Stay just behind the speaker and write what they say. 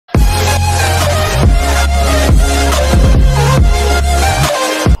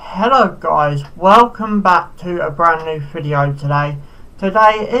Hello guys, welcome back to a brand new video today.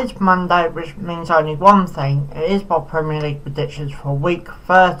 Today is Monday, which means only one thing. It is my Premier League predictions for week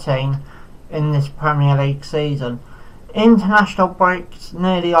 13 in this Premier League season. International break's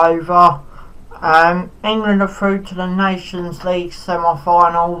nearly over. England are through to the Nations League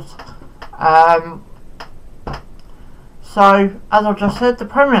semi-finals. So, as I just said, the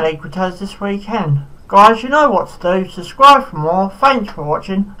Premier League returns this weekend. Guys, you know what to do. Subscribe for more. Thanks for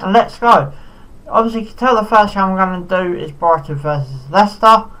watching, and let's go. Obviously, you can tell the first game I'm going to do is Brighton versus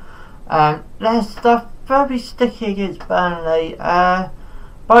Leicester. Leicester very sticky against Burnley.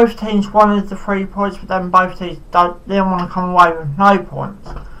 Both teams wanted the 3 points, but then both teams didn't want to come away with no points.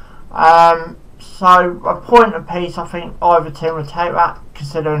 So a point apiece, I think either team will take that,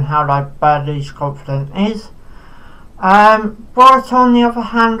 considering how Burnley's confidence is. Brighton, on the other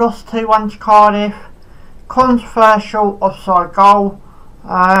hand, lost 2-1 to Cardiff. Controversial offside goal.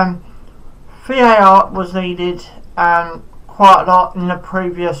 VAR was needed quite a lot in the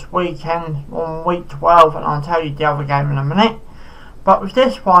previous weekend on week 12, and I'll tell you the other game in a minute. But with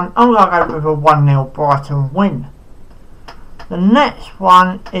this one, I'm going to go with a 1-0 Brighton win. The next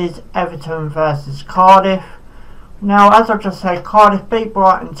one is Everton versus Cardiff. Now, as I just said, Cardiff beat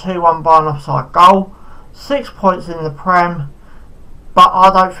Brighton 2-1 by an offside goal. 6 points in the Prem, but I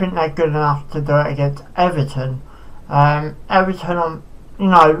don't think they're good enough to do it against Everton. Everton are,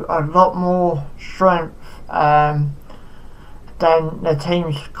 a lot more strength than the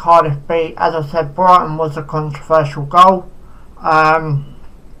teams Cardiff beat. As I said, Brighton was a controversial goal.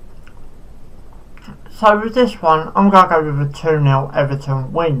 So with this one, I'm going to go with a 2-0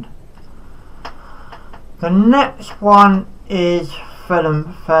 Everton win. The next one is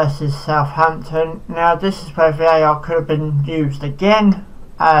Fulham versus Southampton. Now this is where VAR could have been used again.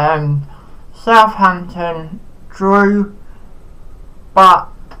 Southampton drew, but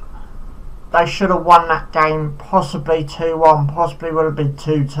they should have won that game, possibly 2-1, possibly would have been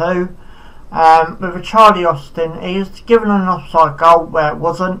 2-2. With a Charlie Austin, he was given an offside goal where it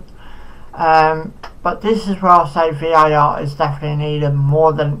wasn't. But this is where I say VAR is definitely needed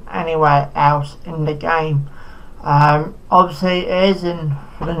more than anywhere else in the game. Obviously it is in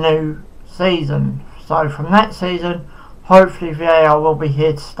for the new season, so from next season hopefully VAR will be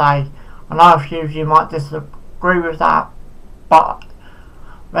here to stay. I know a few of you might disagree with that, but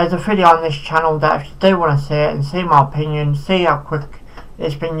there's a video on this channel that if you do want to see it and see my opinion, see how quick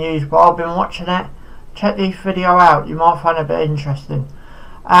it's been used while I've been watching it, check this video out, you might find it a bit interesting.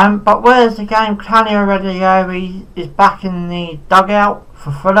 But where's the game? Claudio Ranieri is back in the dugout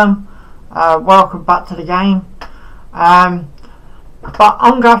for Fulham. Welcome back to the game. But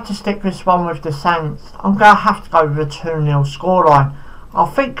I'm going to have to stick this one with the Saints. I'm going to have to go with a 2-0 scoreline. I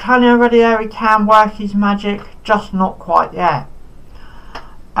think Claudio Ranieri can work his magic, just not quite yet.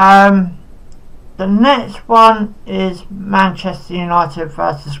 The next one is Manchester United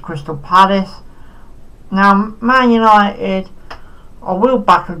versus Crystal Palace. Now, Man United, I will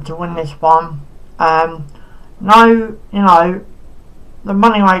back them to win this one. The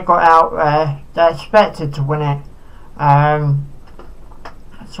money they got out there, they're expected to win it.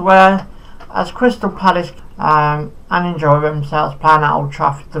 So as Crystal Palace and enjoy themselves playing at Old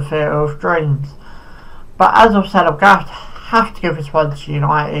Trafford, the Theatre of Dreams. But as I've said, I'm going to have to give this one to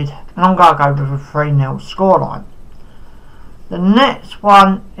United, and I'm going to go with a 3-0 scoreline. The next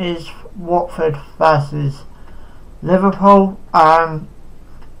one is Watford versus Liverpool. Now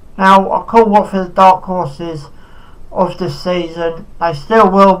I call Watford the dark horses of this season. They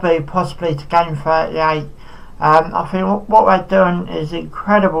still will be, possibly to game 38. I think what they're doing is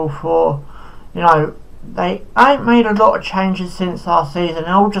incredible for, they ain't made a lot of changes since last season. It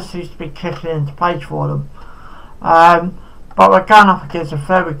all just seems to be clicking into place for them. But we're going up against a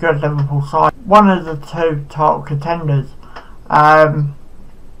very good Liverpool side, one of the two title contenders.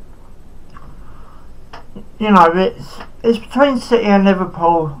 It's between City and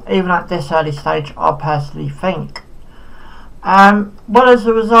Liverpool, even at this early stage, I personally think. Well, as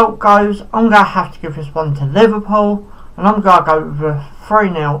the result goes, I'm going to have to give this one to Liverpool, and I'm going to go with a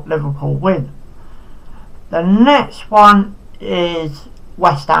 3-0 Liverpool win. The next one is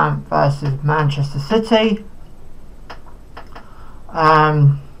West Ham versus Manchester City.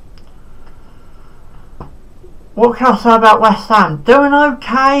 What can I say about West Ham? Doing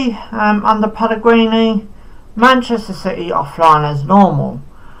okay under Pellegrini. Manchester City are flying as normal.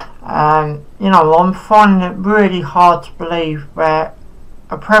 I'm finding it really hard to believe where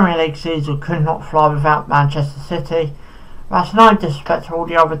a Premier League season could not fly without Manchester City. That's no disrespect to all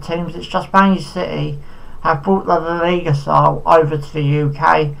the other teams, it's just Man City have brought the La Liga style over to the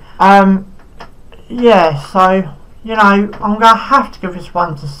UK. So you know, I'm going to have to give this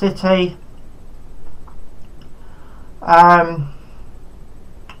one to City. On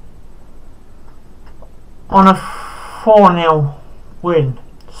a 4-0 win.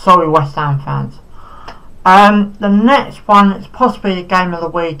 Sorry, West Ham fans. The next one is possibly the game of the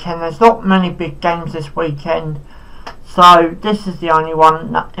weekend. There's not many big games this weekend, so this is the only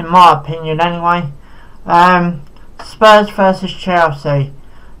one, in my opinion anyway. Spurs versus Chelsea.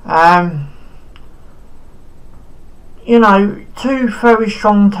 You know, two very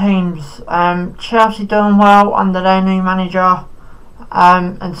strong teams. Chelsea doing well under their new manager,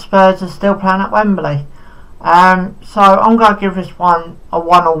 and Spurs are still playing at Wembley. So I'm going to give this one a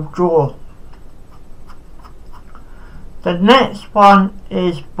 1-1 draw. The next one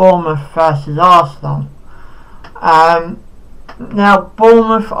is Bournemouth versus Arsenal. Now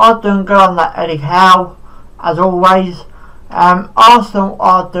Bournemouth are doing good under Eddie Howe, as always. Arsenal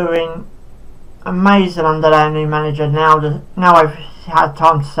are doing amazing under their new manager now they've had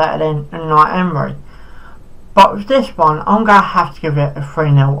time to settle in Unai Emery. But with this one, I'm going to have to give it a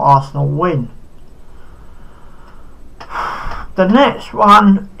 3-0 Arsenal win. The next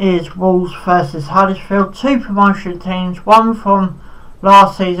one is Wolves versus Huddersfield. Two promotion teams, one from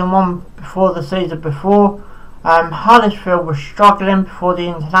last season, one before the season before. Huddersfield was struggling before the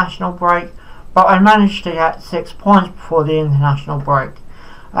international break, but they managed to get 6 points before the international break.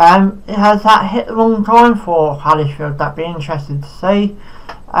 Has that hit the wrong time for Huddersfield? That'd be interesting to see.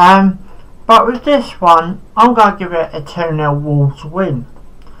 But with this one, I'm going to give it a 2-0 Wolves win.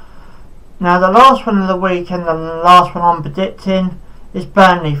 Now the last one of the weekend and the last one I'm predicting is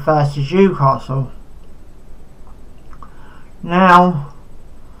Burnley versus Newcastle. Now,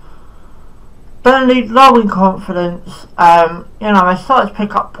 Burnley low in confidence. You know, they started to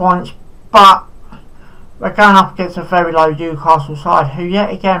pick up points, but they're going up against a very low Newcastle side, who yet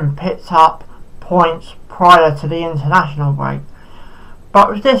again picked up points prior to the international break.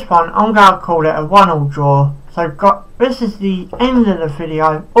 But with this one, I'm going to call it a 1-1 draw. So this is the end of the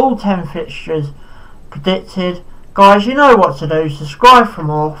video. All 10 fixtures predicted. Guys, you know what to do. Subscribe for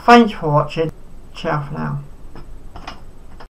more. Thanks for watching. Ciao for now.